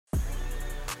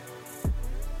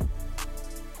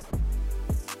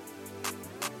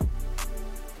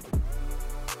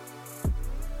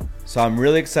So I'm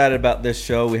really excited about this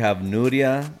show. We have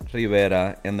Nuria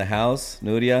Rivera in the house.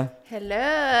 Nuria.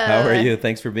 Hello. How are you?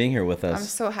 Thanks for being here with us. I'm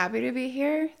so happy to be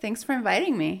here. Thanks for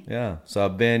inviting me. Yeah. So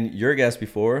I've been your guest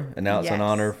before, and now it's an Yes.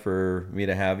 honor for me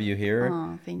to have you here.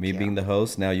 Oh, thank me you. being the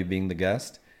host, now you being the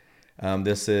guest.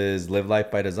 This is Live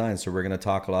Life by Design, so we're going to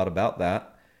talk a lot about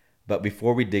that. But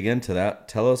before we dig into that,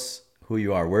 tell us who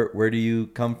you are. Where do you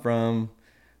come from?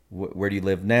 Where do you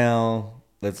live now?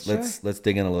 Let's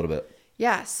dig in a little bit.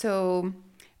 Yeah, so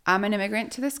I'm an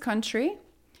immigrant to this country.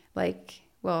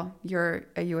 You're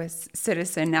a U.S.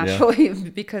 citizen naturally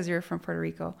because you're from Puerto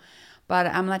Rico. But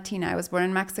I'm Latina. I was born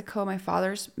in Mexico. My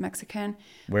father's Mexican.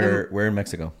 Where in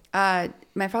Mexico?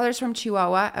 My father's from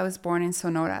Chihuahua. I was born in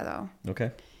Sonora, though.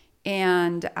 Okay.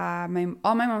 And all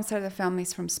my mom's side of the family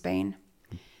is from Spain.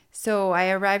 So I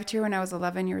arrived here when I was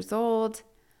 11 years old,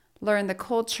 learned the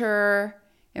culture,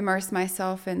 immersed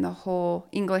myself in the whole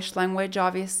English language,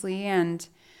 obviously, and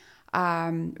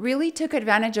really took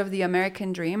advantage of the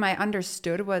American dream. I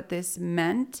understood what this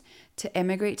meant to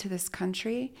immigrate to this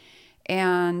country.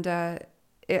 And I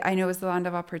know it was the land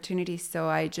of opportunity, so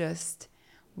I just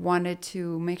wanted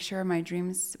to make sure my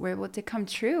dreams were able to come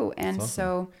true. And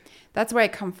so that's where I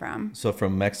come from. So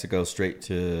from Mexico straight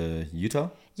to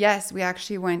Utah? Yes, we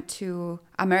actually went to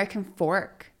American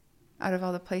Fork out of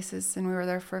all the places, and we were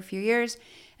there for a few years,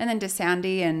 and then to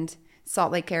Sandy and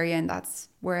Salt Lake area, and that's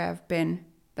where I've been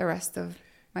the rest of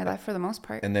my life for the most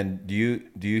part. And then do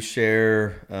you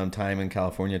share time in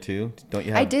California too? Don't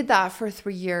you have? I did that for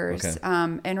 3 years. Okay.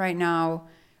 And right now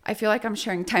I feel like I'm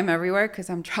sharing time everywhere because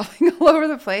I'm traveling all over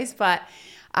the place, but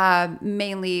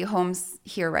mainly home's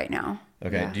here right now.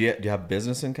 Okay. Yeah. Do you have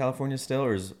business in California still,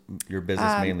 or is your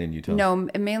business mainly in Utah? No,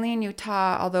 mainly in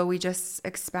Utah, although we just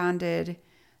expanded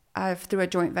through a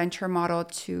joint venture model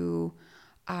to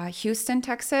Houston,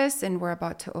 Texas, and we're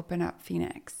about to open up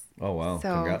Phoenix. Oh, wow.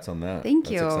 So, congrats on that.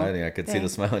 Thank you. That's exciting. I could see the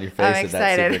Thanks. smile on your I'm face.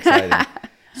 excited. That's super exciting.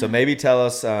 So maybe tell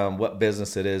us what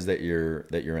business it is that you're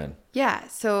in. Yeah.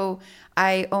 So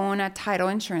I own a title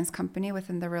insurance company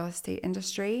within the real estate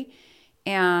industry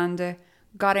and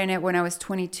got in it when I was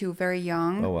 22, very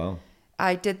young. Oh, wow.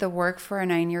 I did the work for a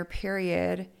 9-year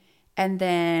period. And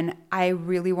then I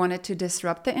really wanted to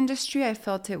disrupt the industry. I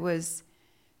felt it was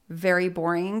very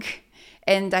boring.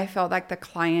 And I felt like the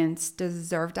clients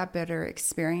deserved a better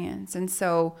experience. And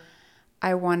so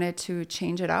I wanted to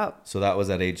change it up. So that was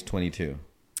at age 22.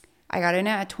 I got in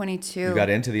it at 22. You got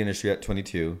into the industry at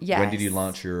 22. Yes. When did you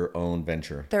launch your own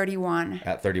venture? 31.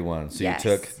 At 31. So Yes.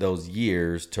 you took those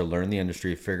years to learn the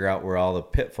industry, figure out where all the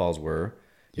pitfalls were.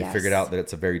 You Yes. figured out that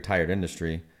it's a very tired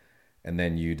industry. And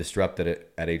then you disrupted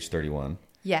it at age 31.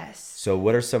 Yes. So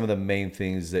what are some of the main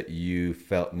things that you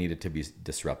felt needed to be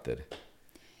disrupted?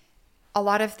 A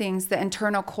lot of things, the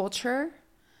internal culture,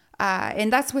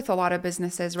 and that's with a lot of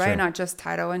businesses, right? Sure. Not just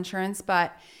title insurance,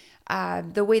 but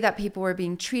the way that people were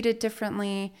being treated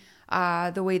differently,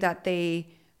 the way that they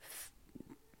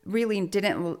really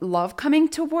didn't love coming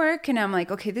to work. And I'm like,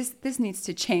 okay, this needs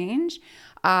to change.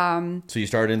 So you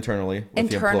started internally with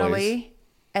the employees.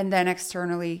 And then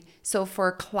externally. So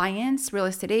for clients, real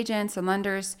estate agents and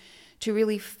lenders to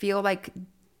really feel like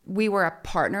we were a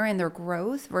partner in their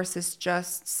growth versus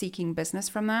just seeking business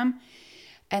from them.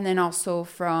 And then also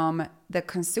from the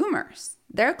consumers,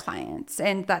 their clients,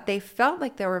 and that they felt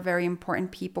like they were very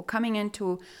important people coming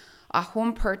into a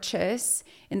home purchase,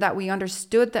 and that we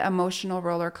understood the emotional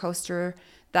roller coaster,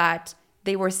 that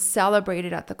they were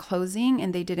celebrated at the closing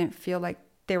and they didn't feel like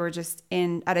they were just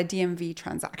in at a DMV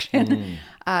transaction,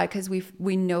 because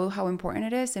we know how important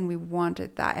it is, and we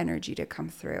wanted that energy to come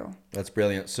through. That's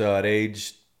brilliant. So at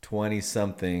age 20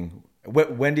 something,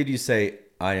 when did you say,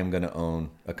 I am going to own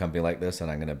a company like this and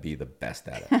I'm going to be the best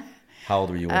at it? How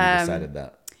old were you when you decided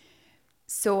that?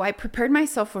 So I prepared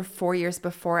myself for 4 years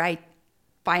before I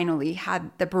finally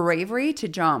had the bravery to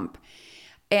jump.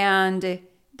 And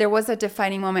there was a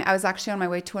defining moment. I was actually on my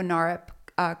way to a NAREP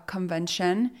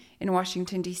convention in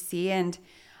Washington, D.C. And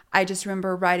I just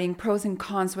remember writing pros and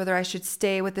cons, whether I should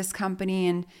stay with this company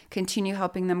and continue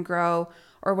helping them grow,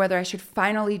 or whether I should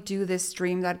finally do this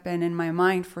dream that had been in my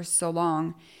mind for so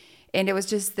long. And it was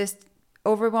just this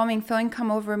overwhelming feeling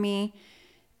come over me.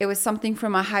 It was something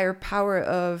from a higher power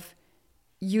of,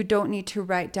 you don't need to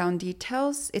write down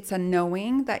details. It's a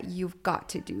knowing that you've got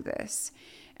to do this.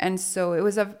 And so it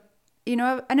was an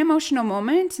emotional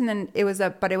moment. And then it was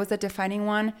a defining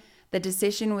one. The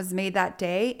decision was made that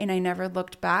day, and I never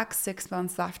looked back. 6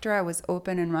 months after, I was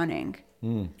open and running.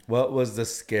 What was the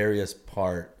scariest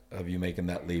part of you making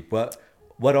that leap?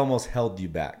 What almost held you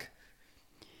back?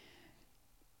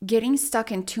 Getting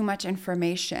stuck in too much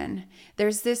information.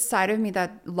 There's this side of me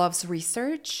that loves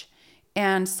research,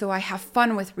 And so I have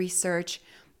fun with research,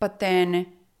 but then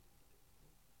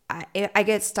I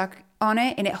get stuck on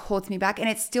it and it holds me back, and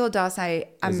it still does. I'm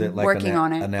Is it like working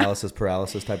on it. analysis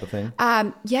paralysis type of thing?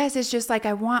 Yes, it's just like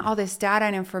I want all this data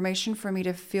and information for me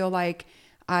to feel like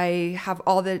I have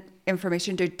all the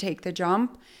information to take the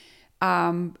jump.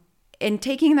 And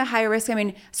taking the higher risk, I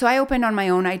mean, so I opened on my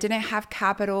own. I didn't have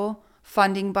capital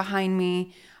funding behind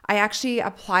me. I actually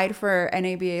applied for an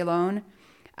ABA loan,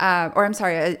 or I'm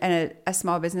sorry, a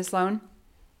small business loan.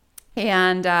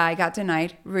 And I got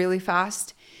denied really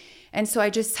fast. And so I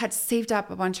just had saved up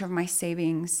a bunch of my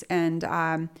savings and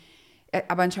a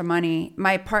bunch of money.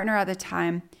 My partner at the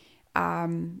time,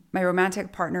 my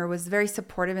romantic partner, was very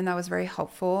supportive, and that was very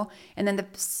helpful. And then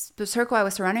the circle I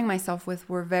was surrounding myself with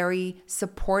were very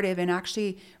supportive and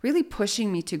actually really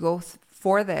pushing me to go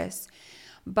for this.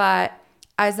 But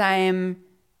as I'm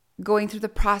going through the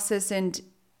process and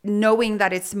knowing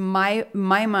that it's my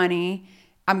money,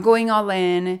 I'm going all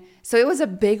in. So it was a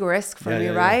big risk for me,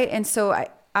 right? And so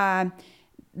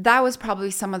that was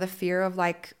probably some of the fear of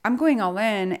like, I'm going all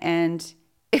in, and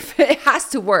if it has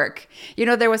to work,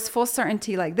 there was full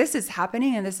certainty, like this is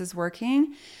happening and this is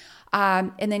working.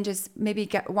 And then just maybe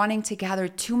wanting to gather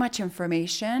too much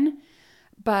information.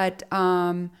 But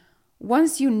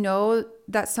once you know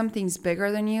that something's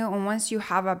bigger than you, and once you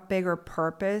have a bigger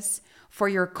purpose for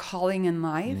your calling in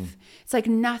life, it's like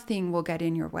nothing will get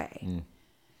in your way.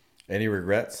 Any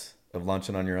regrets of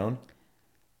launching on your own?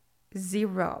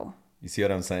 Zero. You see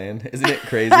what I'm saying? Isn't it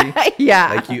crazy?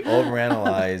 Yeah. Like you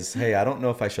overanalyze, hey, I don't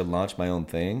know if I should launch my own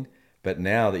thing. But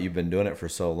now that you've been doing it for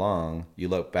so long, you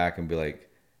look back and be like,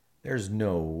 there's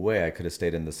no way I could have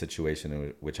stayed in the situation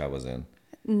in which I was in.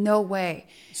 No way.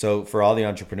 So for all the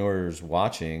entrepreneurs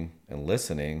watching and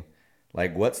listening,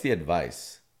 like what's the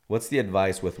advice? What's the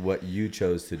advice with what you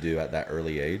chose to do at that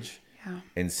early age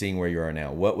and seeing where you are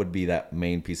now? What would be that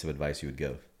main piece of advice you would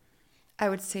give? I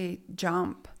would say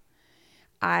jump.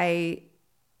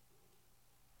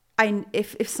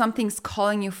 If something's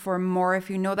calling you for more, if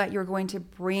you know that you're going to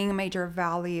bring major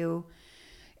value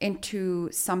into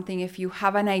something, if you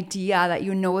have an idea that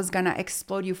you know is going to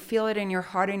explode, you feel it in your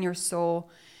heart and your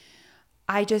soul,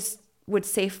 I just would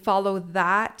say follow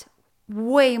that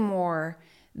way more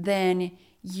than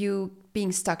you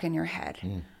being stuck in your head.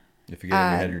 If you get in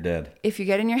your head, you're dead. If you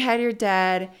get in your head, you're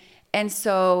dead. And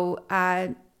so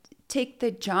take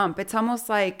the jump. It's almost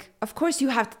like, of course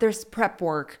there's prep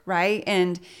work, right?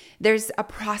 And there's a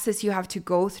process you have to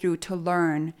go through to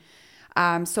learn.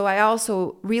 So I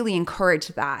also really encourage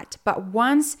that. But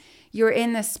once you're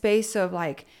in the space of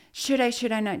like, should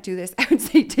I not do this? I would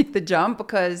say take the jump,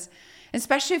 because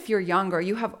especially if you're younger,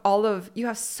 you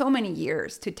have so many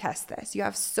years to test this. You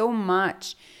have so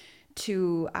much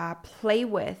to play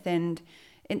with, and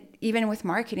even with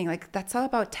marketing, like that's all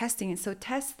about testing. And so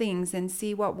test things and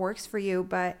see what works for you,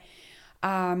 but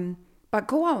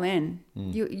go all in.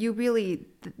 You really,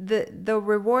 the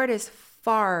reward is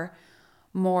far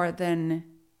more than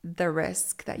the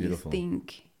risk that Beautiful. You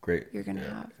think you're going to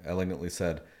have. Elegantly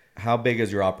said. How big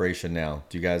is your operation now?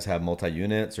 Do you guys have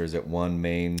multi-units, or is it one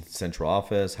main central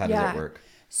office? How does it work?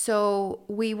 So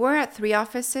we were at 3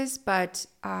 offices, but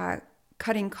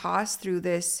cutting costs through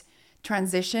this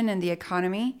transition in the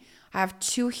economy, I have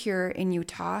 2 here in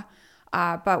Utah,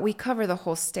 but we cover the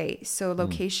whole state. So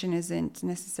location isn't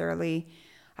necessarily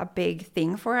a big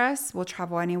thing for us. We'll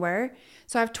travel anywhere.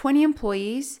 So I have 20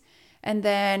 employees, and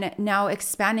then now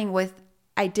expanding with,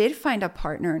 I did find a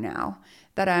partner now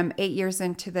that I'm 8 years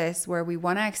into this, where we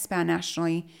want to expand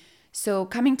nationally. So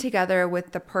coming together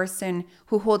with the person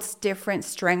who holds different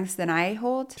strengths than I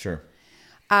hold. Sure.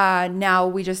 Now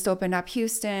we just opened up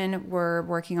Houston. We're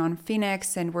working on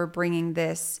Phoenix, and we're bringing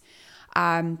this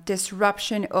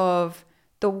disruption of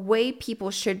the way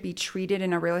people should be treated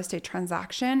in a real estate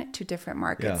transaction to different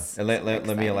markets. Yeah, and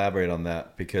let me elaborate on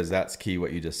that, because that's key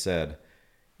what you just said.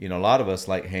 A lot of us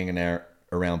like hanging out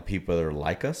around people that are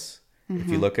like us. If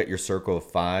you look at your circle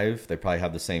of 5, they probably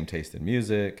have the same taste in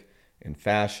music, in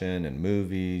fashion, in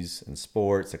movies, in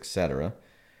sports, etc.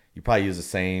 You probably use the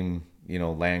same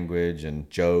language and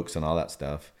jokes and all that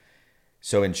stuff.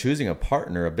 So in choosing a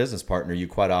partner, a business partner, you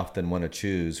quite often want to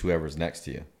choose whoever's next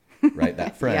to you, right?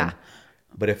 That friend. Yeah.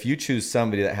 But if you choose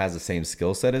somebody that has the same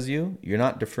skill set as you, you're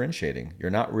not differentiating.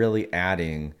 You're not really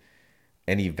adding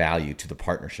any value to the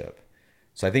partnership.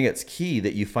 So I think it's key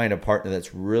that you find a partner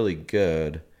that's really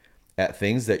good at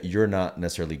things that you're not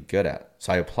necessarily good at.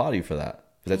 So I applaud you for that,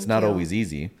 because that's not always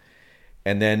easy.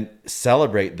 And then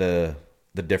celebrate the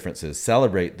differences,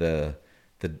 celebrate the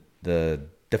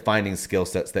defining skill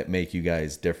sets that make you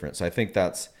guys different. So I think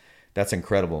that's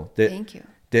incredible. Thank you.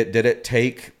 Did it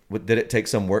take did it take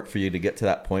some work for you to get to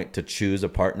that point to choose a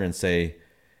partner and say,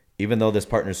 even though this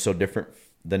partner is so different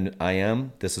than I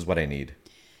am, this is what I need?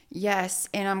 Yes.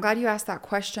 And I'm glad you asked that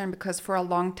question, because for a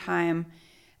long time,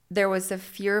 there was a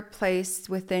fear placed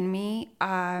within me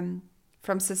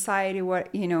from society,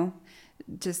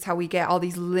 just how we get all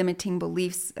these limiting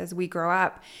beliefs as we grow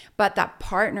up, but that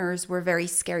partners were very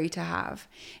scary to have.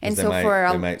 And so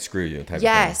they might screw you type of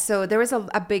thing. So there was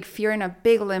a big fear and a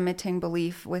big limiting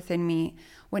belief within me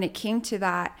when it came to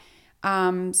that.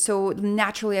 So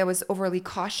naturally I was overly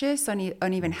cautious on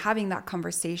even having that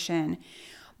conversation,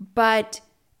 but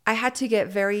I had to get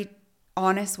very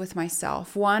honest with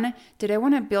myself. One, did I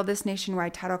want to build this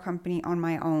nationwide title company on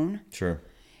my own? Sure.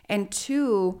 And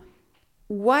two,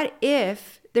 what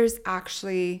if there's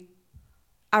actually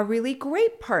a really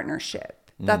great partnership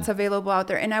that's available out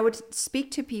there? And I would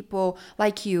speak to people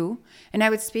like you, and I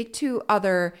would speak to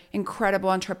other incredible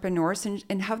entrepreneurs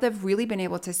and how they've really been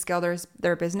able to scale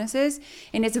their businesses.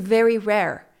 And it's very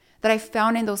rare that I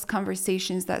found in those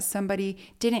conversations that somebody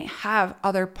didn't have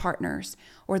other partners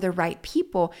or the right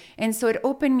people. And so it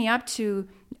opened me up to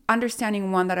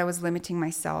understanding, one, that I was limiting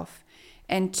myself,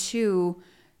 and two,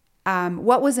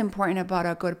 what was important about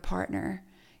a good partner.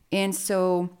 And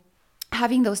so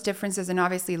having those differences, and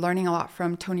obviously learning a lot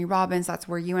from Tony Robbins, that's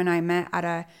where you and I met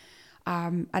at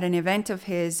an event of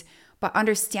his, but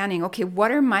understanding, okay, what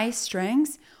are my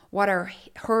strengths? What are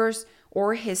hers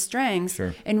or his strengths?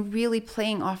 Sure. And really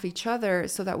playing off each other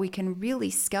so that we can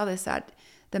really scale this at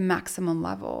the maximum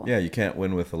level. Yeah, you can't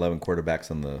win with 11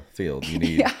 quarterbacks on the field. You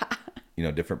need,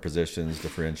 different positions,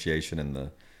 differentiation in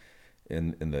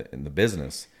the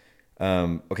business.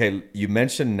 Okay, you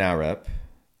mentioned NAREP.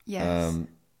 Yes.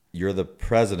 You're the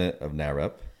president of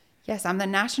NAREP. Yes, I'm the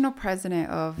national president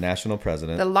of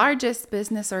the largest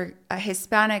a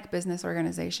Hispanic business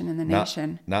organization in the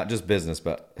nation. Not just business,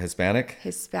 but Hispanic.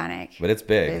 But it's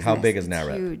big. Business. How big is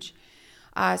NAREP? Huge.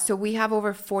 So we have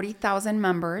over 40,000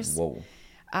 members. Whoa.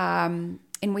 And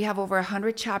we have over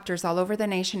 100 chapters all over the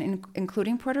nation,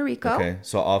 including Puerto Rico. Okay,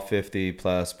 so all 50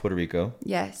 plus Puerto Rico.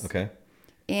 Yes. Okay.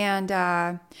 And,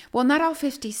 not all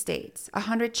 50 states,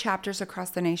 100 chapters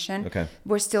across the nation. Okay.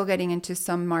 We're still getting into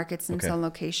some markets and some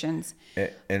locations.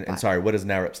 And sorry, what does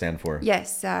NAREP stand for?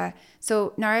 Yes.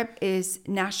 So NAREP is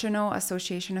National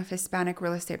Association of Hispanic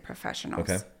Real Estate Professionals.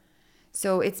 Okay.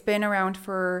 So it's been around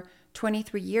for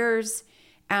 23 years,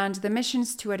 and the mission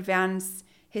is to advance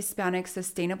Hispanic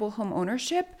sustainable home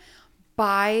ownership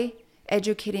by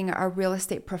educating our real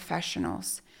estate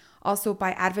professionals, also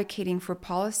by advocating for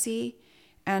policy,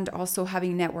 and also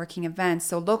having networking events.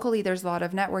 So locally, there's a lot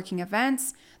of networking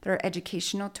events that are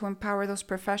educational to empower those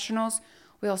professionals.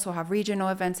 We also have regional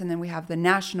events, and then we have the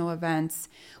national events,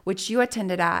 which you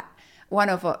attended at one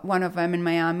of them in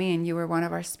Miami, and you were one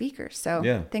of our speakers.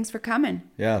 So Thanks for coming.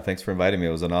 Yeah, thanks for inviting me.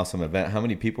 It was an awesome event. How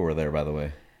many people were there, by the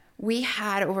way? We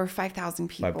had over 5,000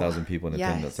 people. 5,000 people in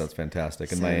attendance. That's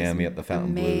fantastic. In Miami at the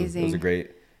Fountain Blue. It was a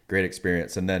great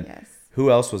experience. And then who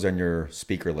else was on your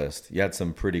speaker list? You had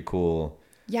some pretty cool...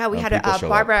 Yeah, we had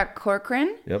Barbara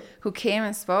Corcoran, who came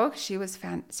and spoke. She was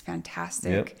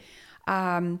fantastic.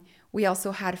 We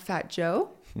also had Fat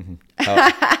Joe.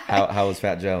 How was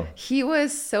Fat Joe? He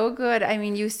was so good. I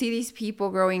mean, you see these people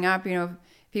growing up,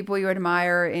 people you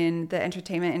admire in the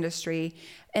entertainment industry,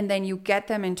 and then you get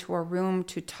them into a room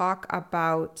to talk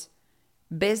about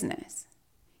business.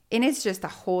 And it's just a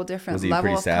whole different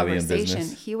level of conversation.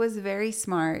 He was very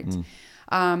smart.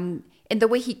 And the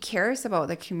way he cares about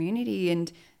the community and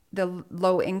the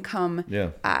low income,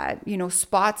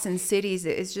 spots and cities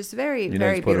is just very,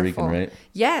 very he's Puerto beautiful. Rican, right?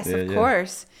 Yes, of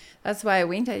course. That's why I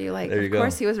winked at you. Of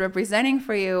course, he was representing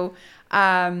for you.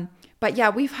 But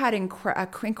yeah, we've had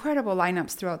incredible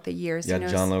lineups throughout the years. Yeah,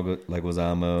 John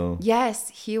Leguizamo. Yes,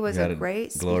 he was a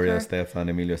great speaker. Gloria Estefan,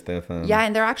 Emilio Estefan. Yeah,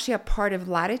 and they're actually a part of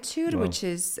Latitude, which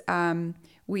is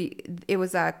we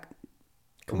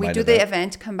do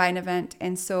the combined event,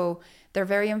 and so they're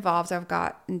very involved. I've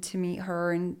gotten to meet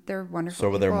her, and they're wonderful. So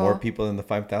were there more people than the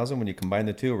 5,000 when you combined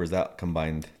the two, or was that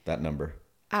combined, that number?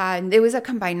 It was a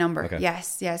combined number. Okay.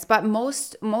 Yes. But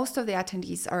most of the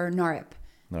attendees are NAREP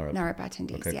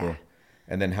attendees. Okay, cool.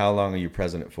 And then how long are you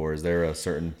president for? Is there a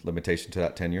certain limitation to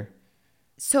that tenure?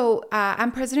 So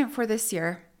I'm president for this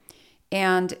year.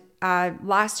 And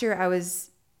last year I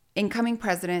was incoming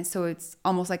president. So it's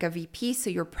almost like a VP. So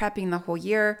you're prepping the whole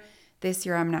year. This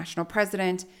year I'm national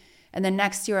president. And then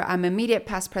next year I'm immediate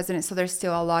past president. So there's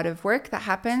still a lot of work that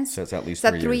happens. So it's at least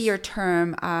 3 years. It's a 3-year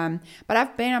term. But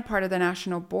I've been a part of the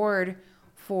national board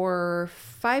for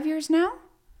 5 years now.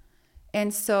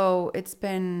 And so it's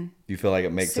been... You feel like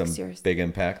it makes some big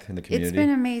impact in the community? It's been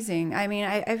amazing. I mean,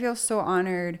 I feel so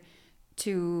honored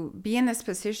to be in this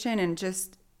position and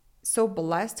just so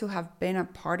blessed to have been a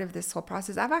part of this whole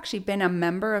process. I've actually been a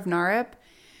member of NAREP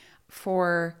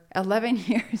for 11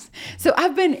 years. So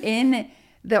I've been in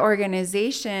the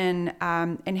organization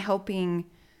and helping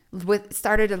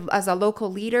started as a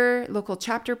local leader, local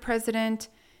chapter president,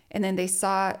 and then they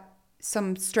saw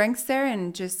some strengths there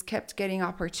and just kept getting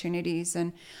opportunities.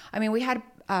 And I mean, we had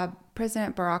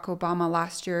President Barack Obama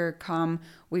last year come.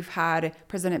 We've had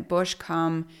President Bush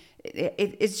come.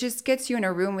 It just gets you in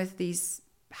a room with these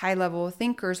high-level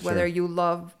thinkers, whether you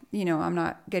love, I'm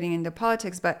not getting into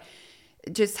politics, but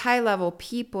just high-level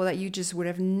people that you just would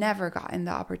have never gotten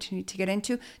the opportunity to get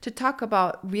into to talk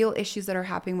about real issues that are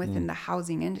happening within the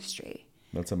housing industry.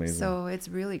 That's amazing. So it's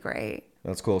really great.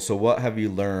 That's cool. So what have you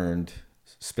learned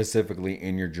specifically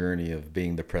in your journey of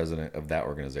being the president of that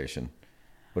organization?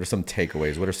 What are some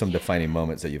takeaways? What are some defining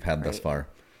moments that you've had thus far?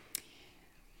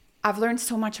 I've learned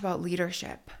so much about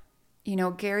leadership.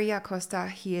 Gary Acosta,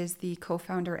 he is the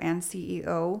co-founder and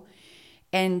CEO,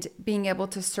 and being able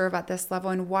to serve at this level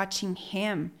and watching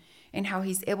him and how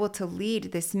he's able to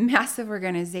lead this massive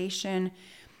organization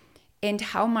and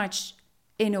how much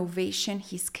innovation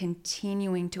he's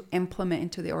continuing to implement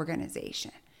into the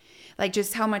organization. Like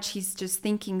just how much he's just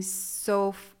thinking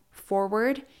so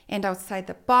forward and outside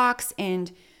the box,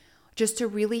 and just to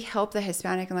really help the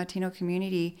Hispanic and Latino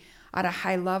community at a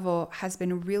high level has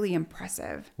been really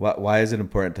impressive. Why is it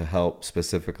important to help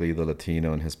specifically the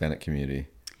Latino and Hispanic community?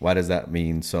 Why does that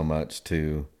mean so much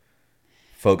to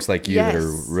folks like you that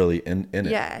are really in it?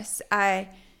 Yes.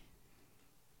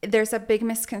 There's a big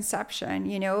misconception,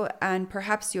 and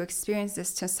perhaps you experience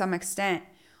this to some extent,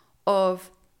 of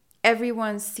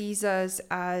everyone sees us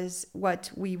as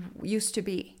what we used to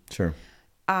be. Sure.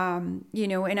 And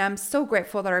I'm so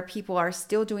grateful that our people are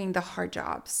still doing the hard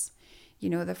jobs.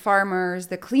 The farmers,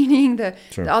 the cleaning,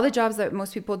 all the jobs that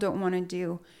most people don't want to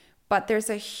do. But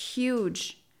there's a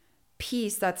huge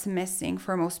piece that's missing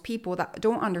for most people that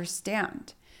don't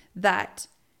understand that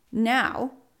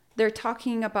now they're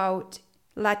talking about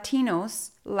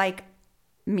Latinos like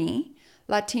me,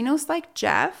 Latinos like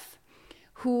Jeff,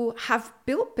 who have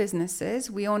built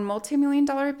businesses. We own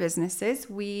multi-million-dollar businesses.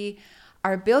 We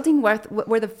are building wealth.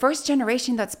 We're the first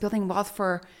generation that's building wealth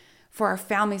for our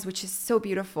families, which is so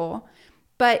beautiful.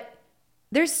 But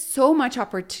there's so much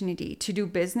opportunity to do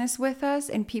business with us,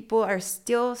 and people are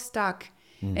still stuck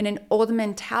in an old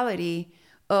mentality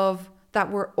of that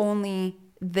we're only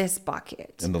this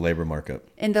bucket. In the labor market.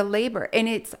 In the labor. And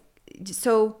it's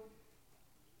so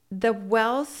the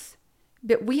wealth,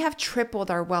 but we have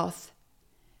tripled our wealth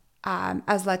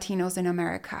as Latinos in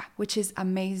America, which is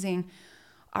amazing.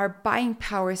 Our buying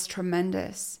power is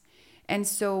tremendous. And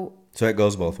so it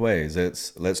goes both ways.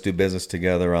 It's let's do business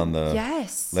together on the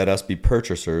let us be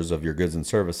purchasers of your goods and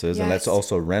services, and let's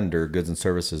also render goods and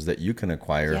services that you can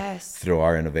acquire through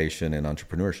our innovation and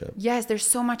entrepreneurship. Yes, there's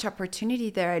so much opportunity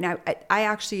there, and I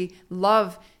actually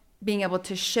love being able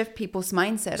to shift people's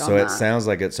mindset on that. So it sounds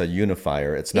like it's a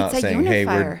unifier. It's not saying, hey,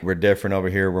 we're different over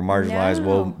here, we're marginalized,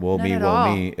 we'll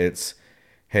me. It's,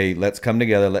 hey, let's come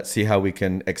together, let's see how we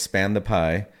can expand the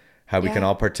pie, how we can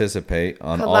all participate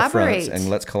on all fronts, and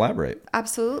let's collaborate.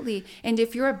 Absolutely. And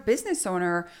if you're a business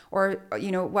owner or,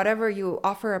 whatever, you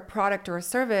offer a product or a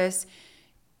service,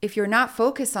 if you're not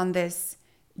focused on this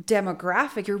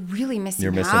demographic, you're really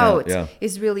missing out.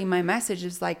 Is really my message,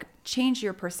 is like, change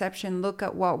your perception. Look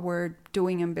at what we're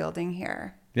doing and building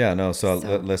here. Yeah, no. So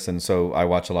listen, so I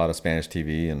watch a lot of Spanish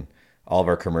TV, and all of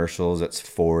our commercials, it's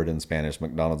Ford in Spanish,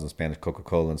 McDonald's in Spanish,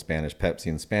 Coca-Cola in Spanish, Pepsi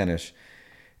in Spanish.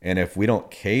 And if we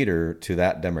don't cater to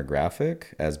that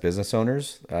demographic as business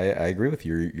owners, I agree with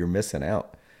you. You're missing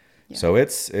out. Yeah. So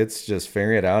it's just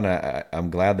figuring it out. And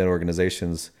I'm glad that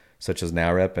organizations such as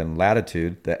NAREP and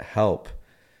Latitude that help,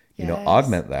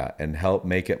 augment that and help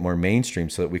make it more mainstream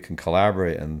so that we can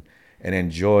collaborate and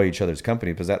enjoy each other's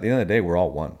company. Because at the end of the day, we're all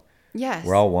one. Yes.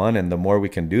 We're all one. And the more we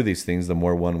can do these things, the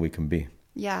more one we can be.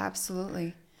 Yeah,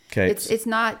 absolutely. Okay. It's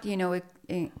not,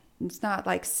 it's not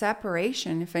like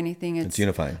separation. If anything, it's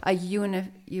unifying. A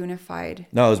unified.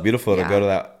 No, it was beautiful to go to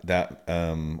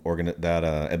that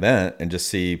event and just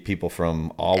see people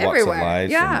from all walks of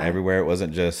life and everywhere. It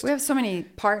wasn't just. We have so many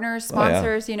partners,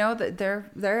 sponsors. That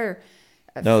they're.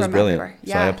 No, it was brilliant. Everywhere.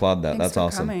 So I applaud that. That's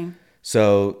awesome. Coming.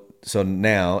 So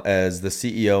now, as the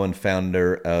CEO and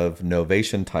founder of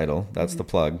Novation Title, that's the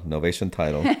plug, Novation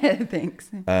Title. Thanks.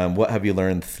 What have you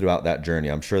learned throughout that journey?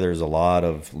 I'm sure there's a lot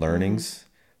of learnings,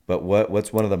 but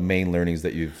what's one of the main learnings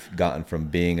that you've gotten from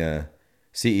being a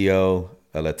CEO,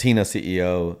 a Latina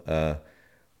CEO,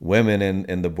 women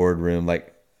in the boardroom?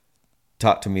 Like,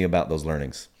 talk to me about those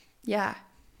learnings. Yeah.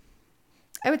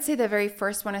 I would say the very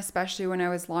first one, especially when I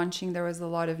was launching, there was a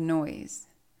lot of noise,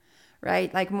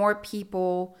 right? Like more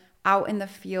people out in the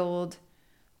field,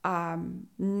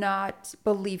 not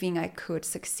believing I could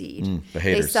succeed. The They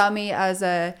haters. saw me as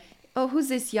who's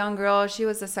this young girl? She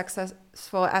was a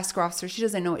successful escrow officer. She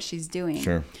doesn't know what she's doing.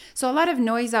 Sure. So a lot of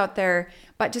noise out there,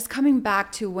 but just coming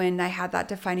back to when I had that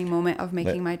defining moment of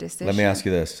making my decision. Let me ask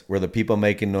you this. Were the people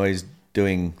making noise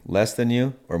doing less than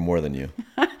you or more than you?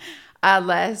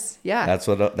 Less. Yeah. That's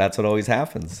what always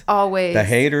happens. Always. The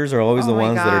haters are always the Oh my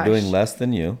ones that are doing gosh. less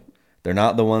than you. They're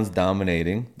not the ones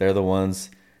dominating. They're the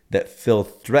ones that feel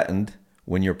threatened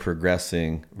when you're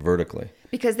progressing vertically.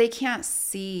 Because they can't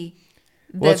see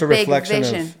the Well, it's a big reflection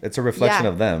vision. of it's a reflection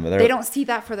of them. They don't see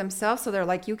that for themselves, so they're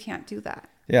like, you can't do that.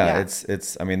 Yeah,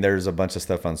 it's I mean, there's a bunch of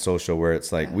stuff on social where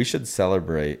it's like we should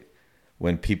celebrate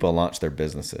when people launch their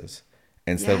businesses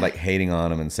instead of like hating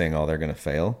on them and saying, oh, they're going to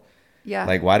fail. Yeah.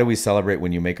 Like, why do we celebrate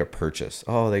when you make a purchase?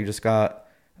 Oh, they just got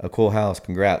a cool house.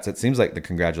 Congrats. It seems like the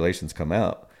congratulations come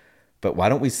out. But why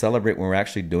don't we celebrate when we're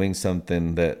actually doing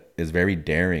something that is very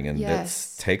daring and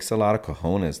that takes a lot of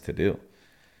cojones to do?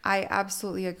 I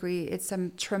absolutely agree. It's a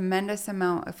tremendous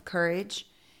amount of courage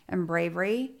and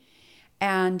bravery.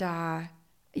 And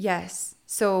yes,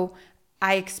 so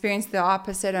I experienced the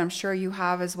opposite. I'm sure you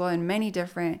have as well in many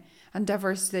different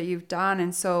endeavors that you've done.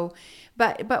 And so,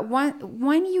 but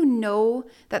when you know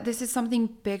that this is something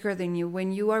bigger than you,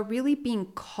 when you are really being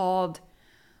called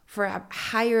for a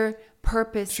higher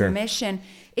purpose, mission,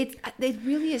 it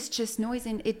really is just noise,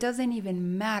 and it doesn't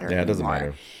even matter anymore. It doesn't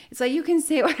matter. It's like you can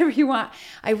say whatever you want.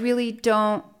 I really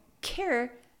don't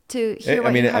care to hear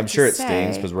what you have I'm sure to it say.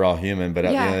 stings because we're all human, but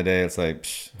at the end of the day, it's like,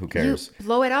 who cares? You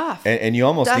blow it off. And you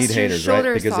almost Dust need your haters, right?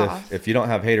 shoulders Because off. if you don't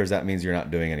have haters, that means you're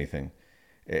not doing anything.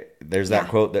 There's that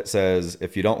quote that says,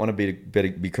 if you don't want to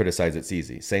be criticized, it's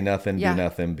easy. Say nothing, do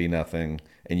nothing, be nothing,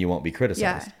 and you won't be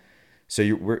criticized. Yeah. So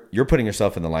you're putting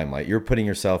yourself in the limelight. You're putting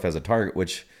yourself as a target,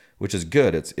 which is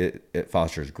good. It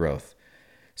fosters growth.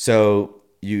 So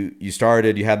you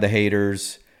started, you had the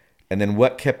haters, and then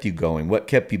what kept you going? What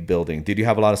kept you building? Did you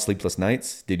have a lot of sleepless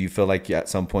nights? Did you feel like at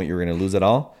some point you were going to lose it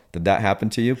all? Did that happen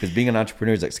to you? Because being an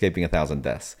entrepreneur is like escaping 1,000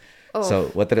 deaths. Oh. So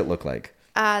what did it look like?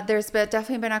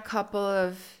 Definitely been a couple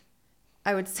of,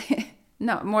 I would say,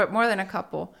 no, more than a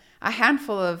couple, a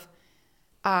handful of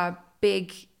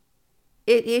big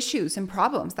issues and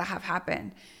problems that have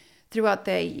happened throughout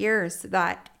the years,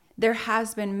 that there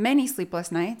has been many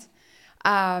sleepless nights,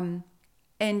 and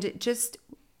just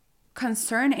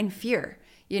concern and fear.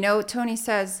 You know, Tony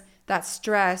says that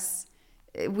stress,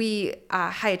 we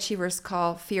high achievers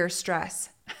call fear stress.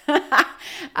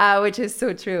 Which is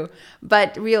so true.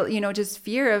 But just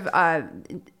fear of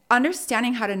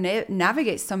understanding how to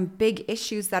navigate some big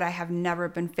issues that I have never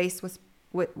been faced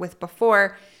with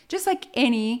before, just like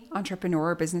any entrepreneur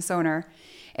or business owner.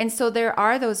 And so there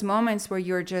are those moments where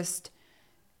you're just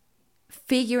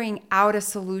figuring out a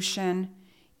solution,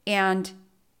 and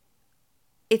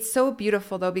it's so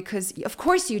beautiful though, because of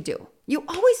course you do. You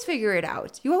always figure it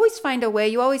out. You always find a way.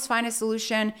 You always find a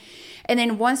solution. And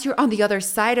then once you're on the other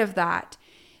side of that,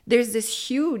 there's this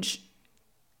huge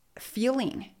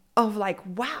feeling of like,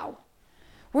 wow,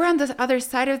 we're on the other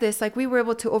side of this. Like, we were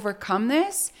able to overcome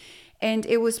this. And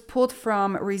it was pulled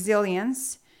from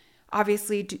resilience,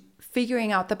 obviously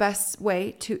figuring out the best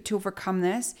way to overcome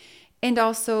this. And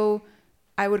also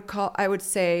I would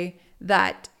say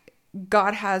that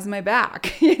God has my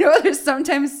back. You know,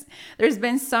 there's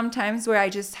been some times where I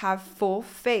just have full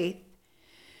faith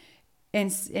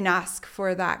and ask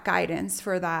for that guidance,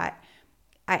 for that.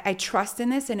 I trust in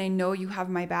this, and I know you have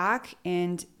my back,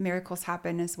 and miracles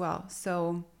happen as well.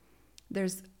 So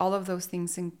there's all of those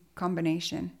things in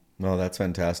combination. No, that's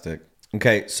fantastic.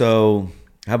 Okay. So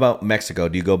how about Mexico?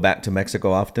 Do you go back to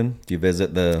Mexico often? Do you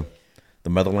visit the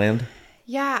motherland?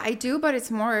 Yeah, I do, but it's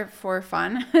more for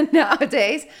fun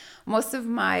nowadays. Most of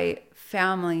my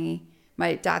family,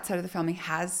 my dad's side of the family,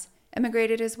 has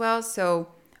immigrated as well. So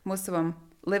most of them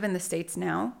live in the States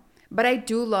now. But I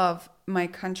do love my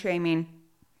country. I mean,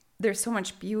 there's so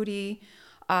much beauty.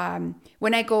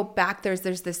 When I go back, there's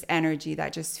this energy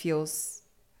that just feels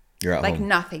you're at like home.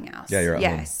 Nothing else. Yeah, you're at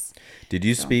home. Yes. Did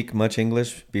you speak much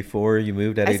English before you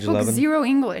moved at age 11? I spoke zero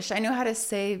English. I know how to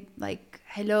say like,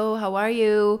 hello, how are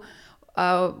you?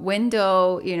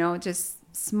 Window, just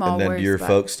small words. And then do your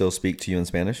folks still speak to you in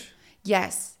Spanish?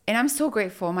 Yes. And I'm so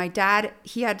grateful. My dad,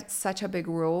 he had such a big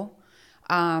rule,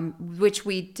 which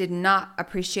we did not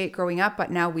appreciate growing up,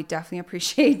 but now we definitely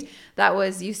appreciate. That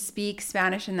was, you speak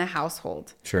Spanish in the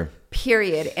household. Sure.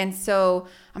 Period. And so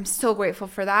I'm so grateful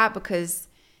for that, because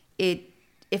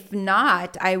if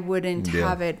not, I wouldn't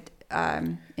have it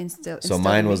So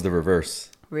mine was the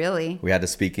reverse. Really? We had to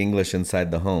speak English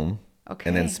inside the home, Okay.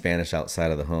 and then Spanish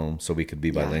outside of the home, so we could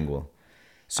be bilingual.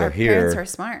 So Our here, parents are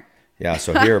smart. yeah.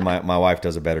 So here, my wife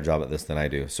does a better job at this than I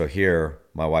do. So here,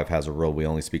 my wife has a rule: we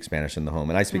only speak Spanish in the home,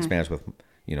 and I speak Spanish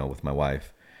with my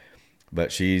wife,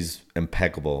 but she's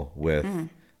impeccable with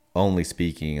only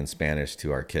speaking in Spanish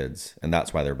to our kids, and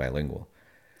that's why they're bilingual.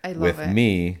 I love With it.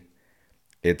 me,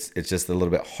 it's just a little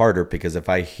bit harder because if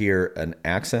I hear an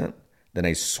accent, then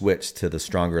I switch to the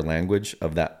stronger language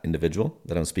of that individual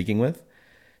that I'm speaking with.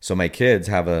 So my kids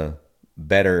have a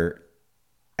better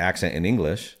accent in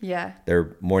English. Yeah.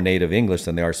 They're more native English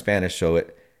than they are Spanish, so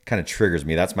it kind of triggers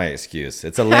me. That's my excuse.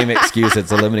 It's a lame excuse.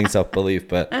 It's a limiting self-belief,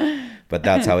 but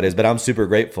that's how it is. But I'm super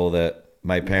grateful that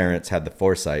my parents had the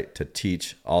foresight to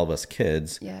teach all of us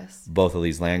kids both of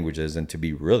these languages and to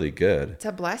be really good. It's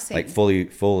a blessing. Like fully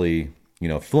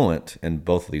fluent in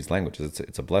both of these languages.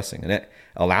 It's a blessing, and it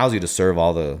allows you to serve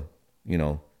all the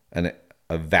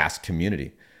a vast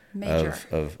community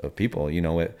of people.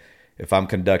 If I'm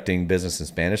conducting business in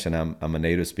Spanish and I'm a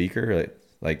native speaker,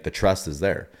 like the trust is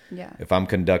there. Yeah. If I'm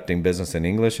conducting business in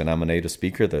English and I'm a native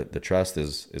speaker, the trust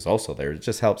is also there. It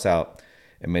just helps out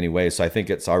in many ways. So I think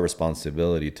it's our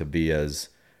responsibility to be as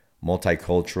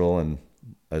multicultural and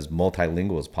as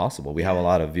multilingual as possible. We have a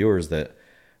lot of viewers that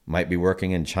might be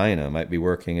working in China, might be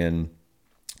working in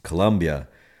Colombia.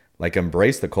 Like,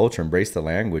 embrace the culture, embrace the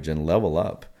language, and level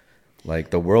up.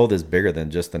 Like, the world is bigger than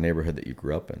just the neighborhood that you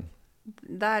grew up in.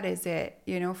 That is it.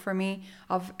 For me,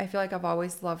 I feel like I've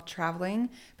always loved traveling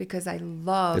because I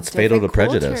love it's fatal to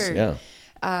prejudice. cultures.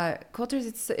 Yeah. Cultures,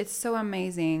 it's so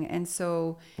amazing. And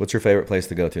so, what's your favorite place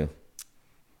to go to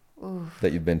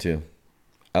that you've been to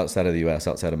outside of the U.S.,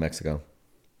 outside of Mexico?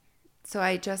 So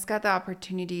I just got the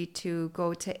opportunity to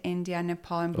go to India,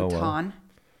 Nepal, and Oh, Bhutan. wow.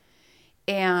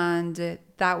 And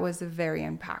that was very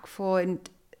impactful. And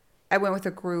I went with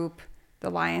a group,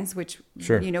 the Lions, which,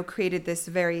 created this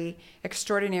very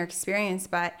extraordinary experience.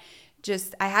 But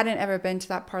I hadn't ever been to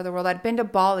that part of the world. I'd been to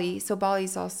Bali. So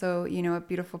Bali's also, a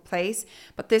beautiful place.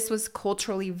 But this was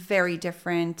culturally very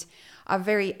different,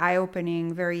 very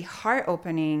eye-opening, very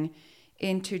heart-opening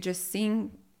into just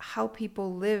seeing how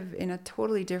people live in a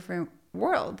totally different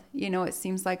world. It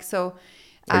seems like. So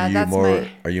Are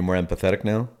you more empathetic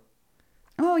now?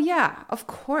 Oh yeah, of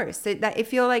course. I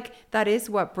feel like that is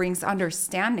what brings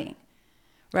understanding,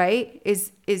 right?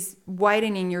 Is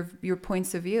widening your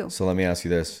points of view. So let me ask you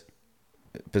this,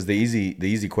 because the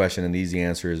easy question and the easy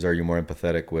answer is: are you more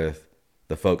empathetic with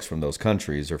the folks from those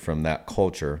countries or from that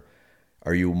culture?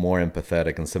 Are you more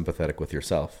empathetic and sympathetic with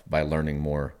yourself by learning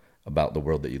more about the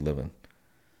world that you live in?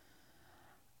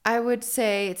 I would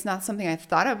say it's not something I've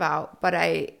thought about, but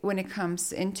when it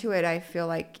comes into it, I feel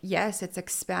like, yes, it's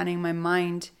expanding my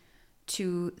mind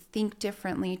to think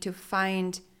differently, to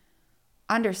find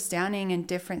understanding in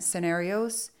different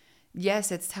scenarios.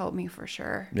 Yes, it's helped me for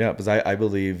sure. Yeah, because I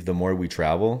believe the more we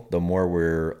travel, the more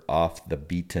we're off the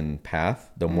beaten path,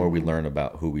 the more we learn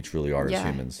about who we truly are as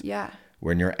humans. Yeah.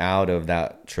 When you're out of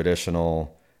that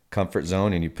traditional comfort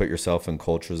zone and you put yourself in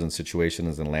cultures and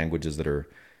situations and languages that are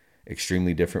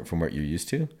extremely different from what you're used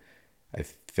to, I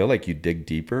feel like you dig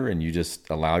deeper and you just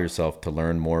allow yourself to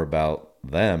learn more about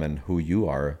them and who you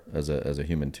are as a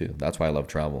human too. That's why I love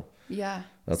travel. Yeah.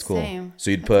 That's cool. Same. So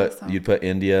you'd That's put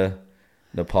India,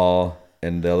 Nepal,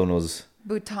 and the other one was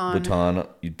Bhutan.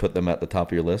 You'd put them at the top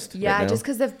of your list. Yeah, right now? just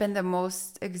because they've been the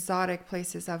most exotic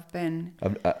places I've been.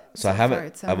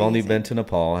 I've only been to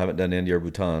Nepal. I haven't done India or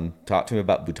Bhutan. Talk to me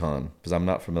about Bhutan, because I'm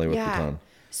not familiar with Bhutan.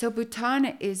 So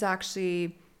Bhutan is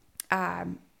actually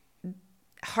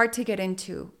hard to get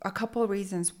into. A couple of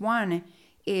reasons. One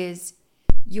is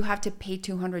you have to pay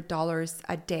 $200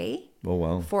 a day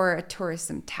for a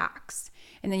tourism tax.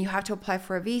 And then you have to apply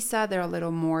for a visa. They're a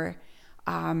little more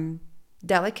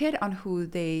delicate on who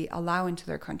they allow into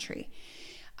their country.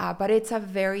 But it's a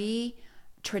very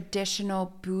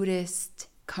traditional Buddhist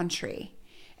country.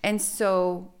 And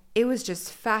so it was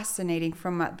just fascinating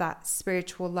from that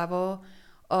spiritual level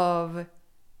of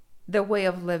the way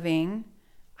of living.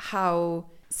 So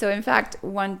in fact,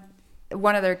 one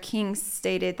of their kings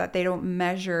stated that they don't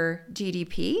measure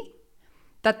GDP,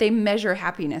 that they measure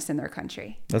happiness in their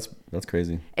country. That's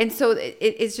crazy. And so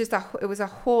it's just it was a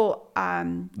whole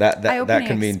that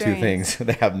can mean two things.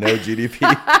 They have no GDP,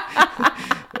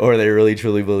 or they really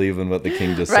truly believe in what the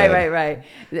king just said. Right.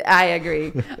 I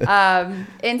agree.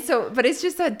 And so, but it's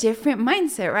just a different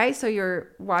mindset, right? So you're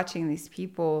watching these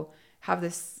people have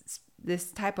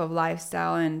this type of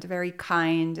lifestyle, and very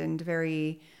kind and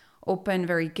very open,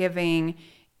 very giving.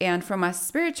 And from a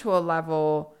spiritual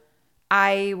level,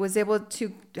 I was able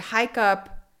to hike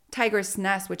up Tiger's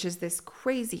Nest, which is this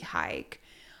crazy hike,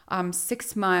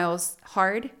 6 miles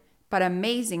hard, but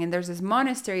amazing. And there's this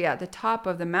monastery at the top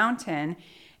of the mountain.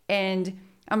 And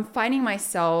I'm finding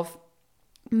myself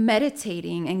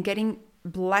meditating and getting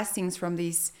blessings from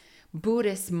these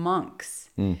Buddhist monks.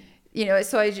 You know,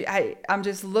 so I'm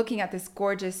just looking at this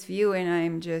gorgeous view and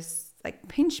I'm just like,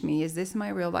 pinch me. Is this my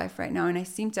real life right now? And I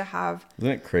seem to have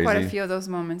Isn't it crazy quite a few of those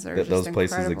moments that are that just those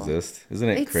places incredible. exist? Isn't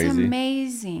it It's crazy?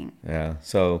 amazing. Yeah.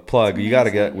 So plug, we got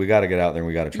to get out there and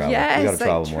we got to travel. Yes, we got to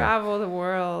travel like more. travel the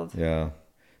world. Yeah.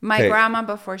 My Okay. grandma,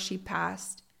 before she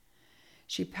passed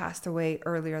away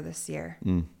earlier this year.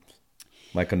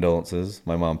 My condolences.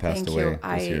 My mom passed Thank away you.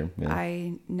 this year. Yeah.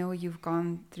 I know you've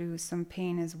gone through some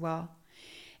pain as well.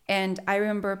 And I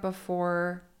remember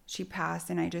before she passed,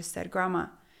 and I just said, Grandma,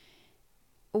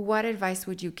 what advice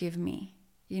would you give me?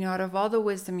 You know, out of all the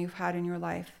wisdom you've had in your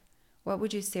life, what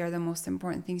would you say are the most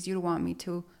important things you'd want me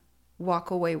to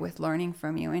walk away with learning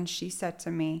from you? And she said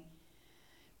to me,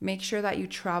 make sure that you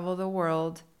travel the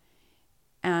world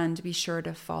and be sure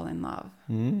to fall in love.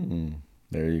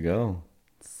 There you go.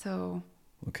 So,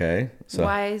 Okay. So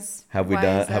wise. have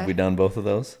we done both of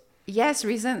those? Yes,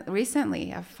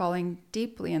 recently I've fallen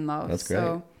deeply in love. That's great.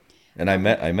 So, And I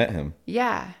met him.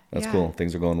 yeah. That's yeah. cool.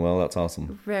 Things are going well. That's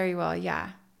awesome. Very well,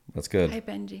 yeah. That's good. Hi,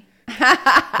 Benji.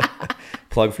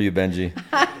 Plug for you, Benji.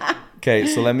 Okay,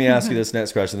 so let me ask you this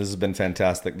next question. This has been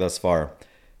fantastic thus far.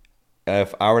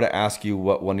 If I were to ask you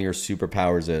what one of your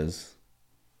superpowers is,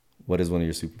 what is one of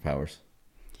your superpowers?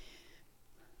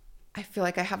 I feel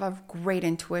like I have a great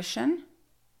intuition.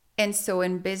 And so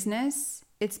in business,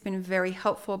 it's been very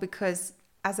helpful because,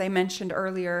 as I mentioned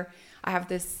earlier, I have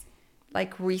this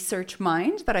like research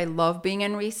mind that I love being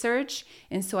in research.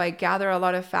 And so I gather a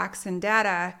lot of facts and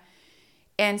data.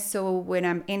 And so when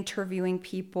I'm interviewing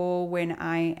people, when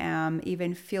I am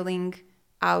even filling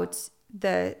out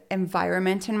the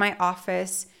environment in my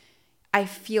office, I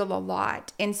feel a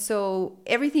lot. And so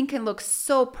everything can look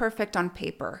so perfect on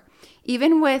paper,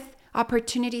 even with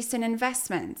opportunities and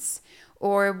investments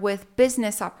or with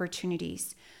business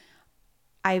opportunities.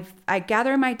 I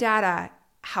gather my data.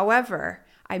 However,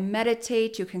 I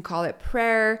meditate, you can call it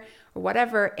prayer or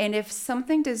whatever. And if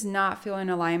something does not feel in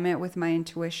alignment with my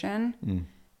intuition,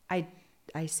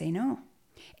 I say no.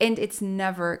 And it's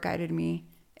never guided me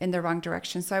in the wrong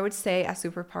direction. So I would say a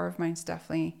superpower of mine is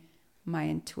definitely my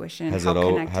intuition. Has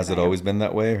it always been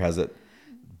that way, or has it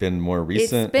been more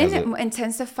recent? It's been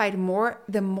intensified more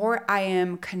the more I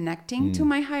am connecting to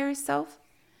my higher self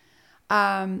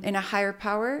and a higher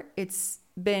power. It's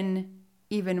been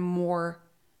even more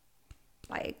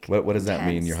like what does that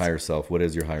mean, intense. your higher self? What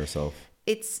is your higher self?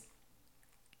 It's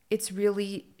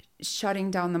really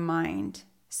shutting down the mind.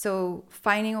 So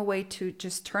finding a way to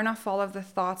just turn off all of the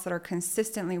thoughts that are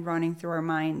consistently running through our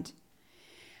mind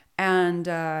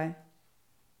and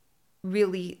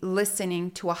really listening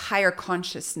to a higher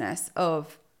consciousness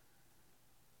of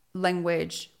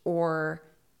language or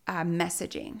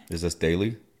messaging. Is this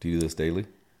daily? Do you do this daily?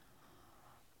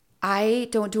 I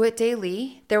don't do it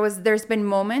daily. There's been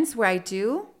moments where I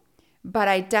do, but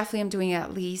I definitely am doing it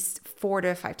at least 4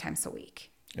 to 5 times a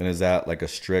week. And is that like a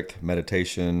strict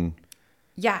meditation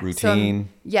routine?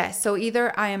 So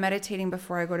either I am meditating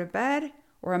before I go to bed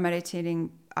or I'm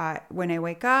meditating when I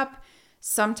wake up.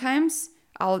 Sometimes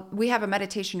we have a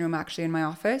meditation room actually in my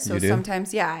office. So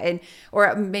sometimes,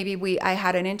 or maybe I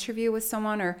had an interview with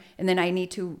someone and then I need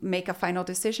to make a final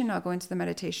decision. I'll go into the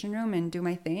meditation room and do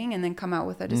my thing and then come out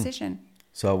with a decision.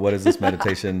 So what does this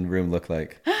meditation room look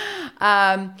like?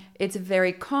 It's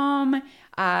very calm.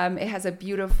 It has a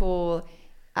beautiful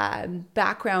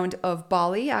background of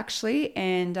Bali actually.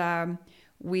 And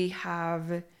we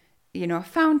have, a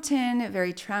fountain,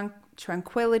 very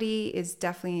tranquility is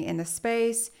definitely in the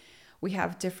space. We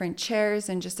have different chairs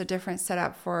and just a different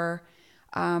setup for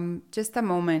just a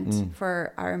moment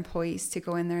for our employees to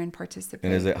go in there and participate.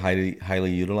 And is it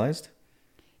highly utilized?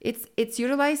 It's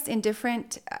utilized in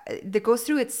different, that goes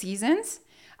through its seasons.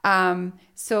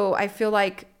 So I feel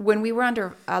like when we were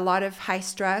under a lot of high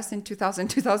stress in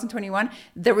 2021,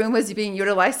 the room was being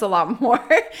utilized a lot more.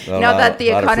 Now that the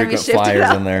economy shifted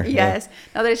up. In there. Yes. Yeah.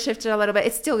 Now that it shifted a little bit,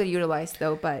 it's still utilized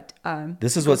though, but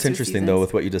this is what's interesting though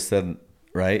with what you just said,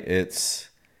 right? It's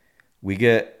we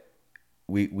get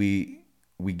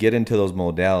into those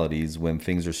modalities when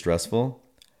things are stressful.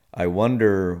 I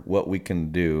wonder what we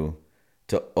can do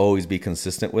to always be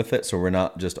consistent with it, so we're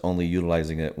not just only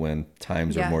utilizing it when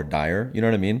times are more dire. You know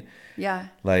what I mean? Yeah.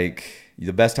 Like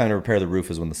the best time to repair the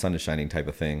roof is when the sun is shining, type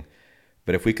of thing.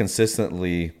 But if we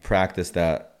consistently practice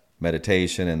that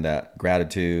meditation and that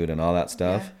gratitude and all that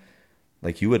stuff,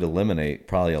 like you would eliminate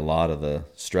probably a lot of the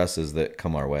stresses that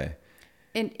come our way.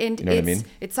 And You know what I mean?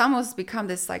 it's almost become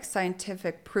this like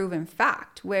scientific proven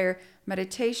fact where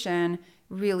meditation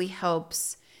really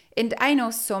helps. And I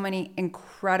know so many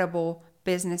incredible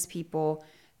business people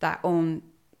that own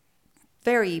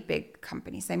very big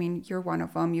companies. I mean, you're one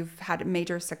of them. You've had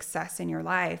major success in your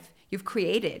life. You've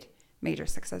created major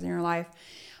success in your life.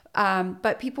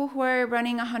 But people who are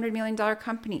running $100 million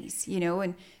companies, you know,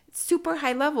 and super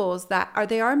high levels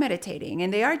they are meditating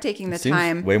and they are taking the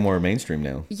time. Way more mainstream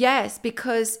now. Yes,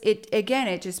 because it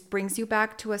just brings you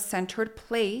back to a centered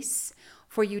place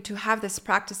for you to have this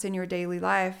practice in your daily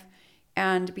life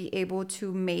and be able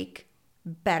to make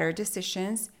better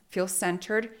decisions, feel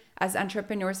centered. As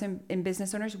entrepreneurs and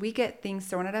business owners, we get things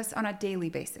thrown at us on a daily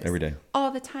basis. Every day. All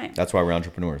the time. That's why we're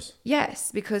entrepreneurs.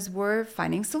 Yes, because we're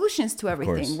finding solutions to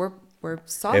everything. We're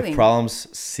solving. If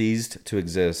problems ceased to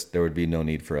exist, there would be no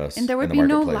need for us. And there would be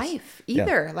no life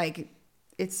either. Yeah. Like,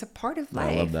 it's a part of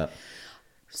life. I love that.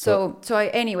 So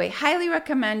anyway, highly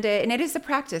recommend it. And it is a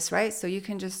practice, right? So you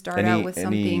can just start out with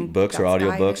something. Any books or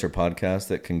audiobooks or podcasts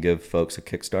that can give folks a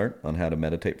kickstart on how to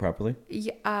meditate properly?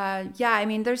 Yeah. I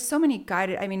mean, there's so many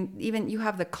guided. I mean, even you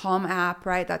have the Calm app,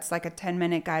 right? That's like a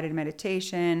 10-minute guided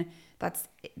meditation.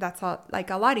 That's like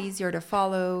a lot easier to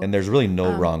follow. And there's really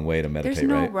no wrong way to meditate, there's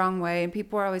no right? wrong way. And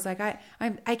people are always like,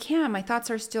 I can't. My thoughts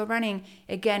are still running.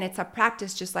 Again, it's a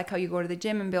practice, just like how you go to the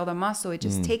gym and build a muscle. It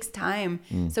just takes time.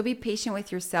 So be patient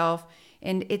with yourself,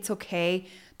 and it's okay.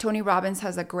 Tony Robbins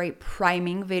has a great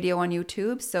priming video on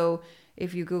YouTube. So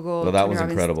if you Google, that was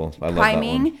incredible. I love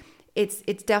priming, that one.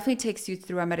 It definitely takes you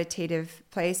through a meditative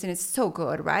place, and it's so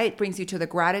good, right? It brings you to the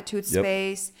gratitude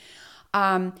space.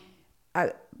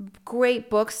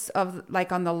 Great books of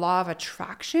like on the law of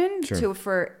attraction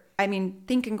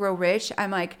Think and Grow Rich. I'm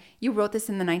like, you wrote this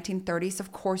in the 1930s.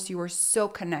 Of course, you were so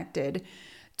connected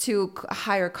to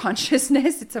higher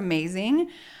consciousness. It's amazing.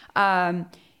 And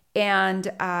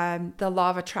the Law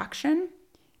of Attraction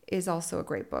is also a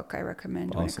great book I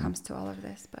recommend when it comes to all of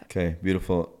this. But okay,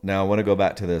 beautiful. Now I want to go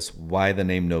back to this. Why the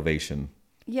name Novation?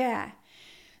 Yeah.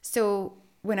 So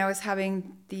when I was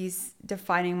having these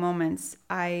defining moments,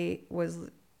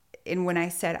 when I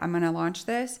said I'm going to launch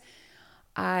this,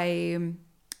 I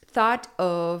thought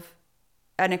of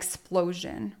an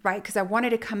explosion, right? Because I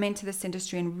wanted to come into this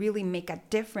industry and really make a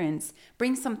difference,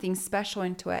 bring something special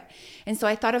into it. And so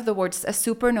I thought of the words a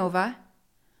supernova,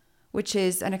 which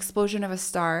is an explosion of a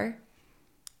star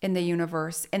in the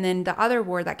universe. And then the other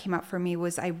word that came out for me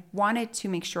was I wanted to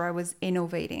make sure I was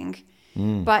innovating.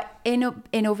 But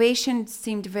innovation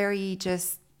seemed very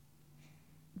just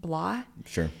blah.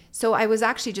 Sure. So I was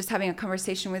actually just having a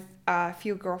conversation with a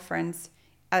few girlfriends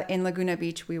in Laguna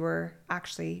Beach. We were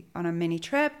actually on a mini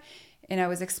trip, and I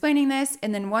was explaining this.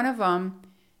 And then one of them,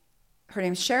 her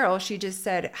name's Cheryl, she just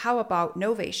said, how about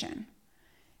Novation?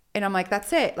 And I'm like,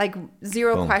 that's it. Like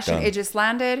zero Boom, question. done. It just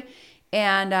landed.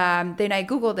 And then I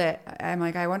Googled it. I'm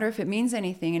like, I wonder if it means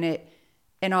anything.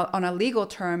 And on a legal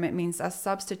term, it means a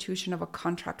substitution of a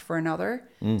contract for another.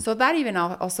 So that even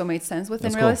also made sense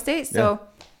within real estate. So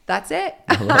that's it.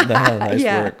 I love that. Nice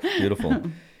work. Beautiful.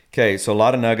 Okay, so a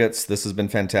lot of nuggets. This has been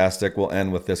fantastic. We'll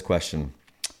end with this question.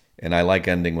 And I like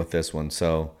ending with this one.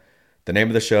 So the name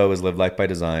of the show is Live Life by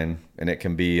Design, and it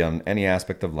can be on any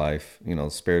aspect of life,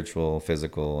 spiritual,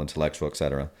 physical, intellectual,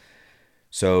 etc.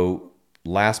 So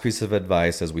last piece of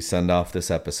advice as we send off this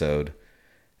episode,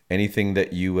 anything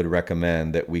that you would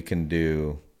recommend that we can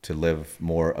do to live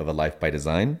more of a life by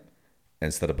design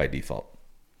instead of by default?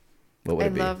 What would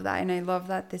it be? I love that. And I love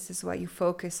that this is what you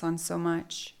focus on so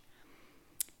much.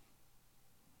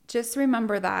 Just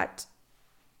remember that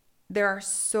there are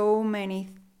so many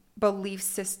belief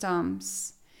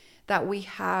systems that we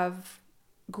have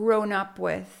grown up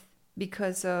with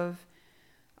because of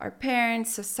our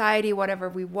parents, society, whatever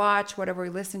we watch, whatever we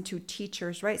listen to,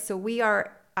 teachers, right? So we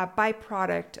are a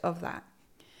byproduct of that.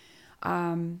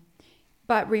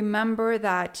 But remember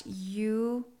that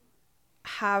you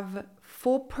have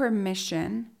full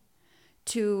permission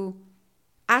to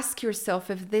ask yourself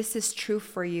if this is true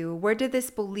for you. Where did this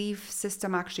belief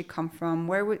system actually come from?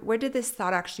 Where did this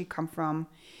thought actually come from?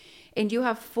 And you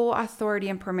have full authority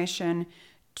and permission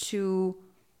to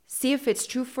see if it's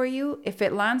true for you, if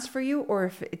it lands for you, or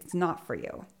if it's not for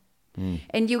you.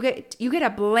 And you get a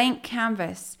blank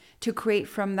canvas to create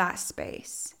from that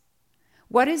space.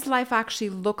 What does life actually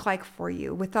look like for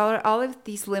you without all of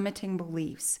these limiting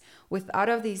beliefs, without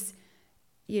all of these,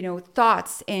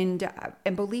 thoughts and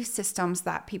belief systems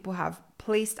that people have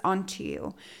placed onto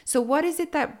you. So what is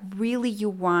it that really you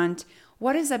want?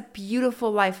 What does a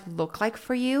beautiful life look like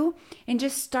for you? And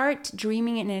just start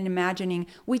dreaming and imagining.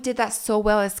 We did that so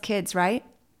well as kids, right?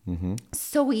 Mm-hmm.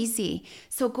 So easy.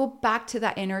 So go back to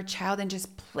that inner child and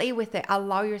just play with it.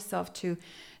 Allow yourself to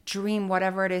dream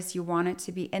whatever it is you want it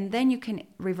to be. And then you can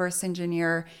reverse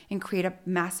engineer and create a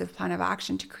massive plan of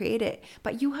action to create it.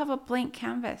 But you have a blank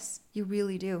canvas. You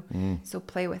really do. So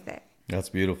play with it. That's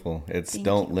beautiful.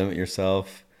 Don't limit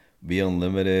yourself. Be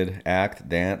unlimited. Act,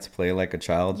 dance, play like a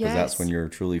child, because that's when you're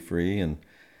truly free, and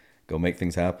go make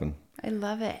things happen. I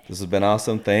love it. This has been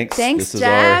awesome. Thanks. Thanks,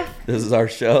 Jeff. This is our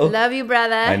show. Love you,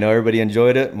 brother. I know everybody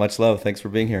enjoyed it. Much love. Thanks for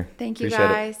being here. Thank you, Appreciate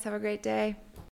guys. Have a great day.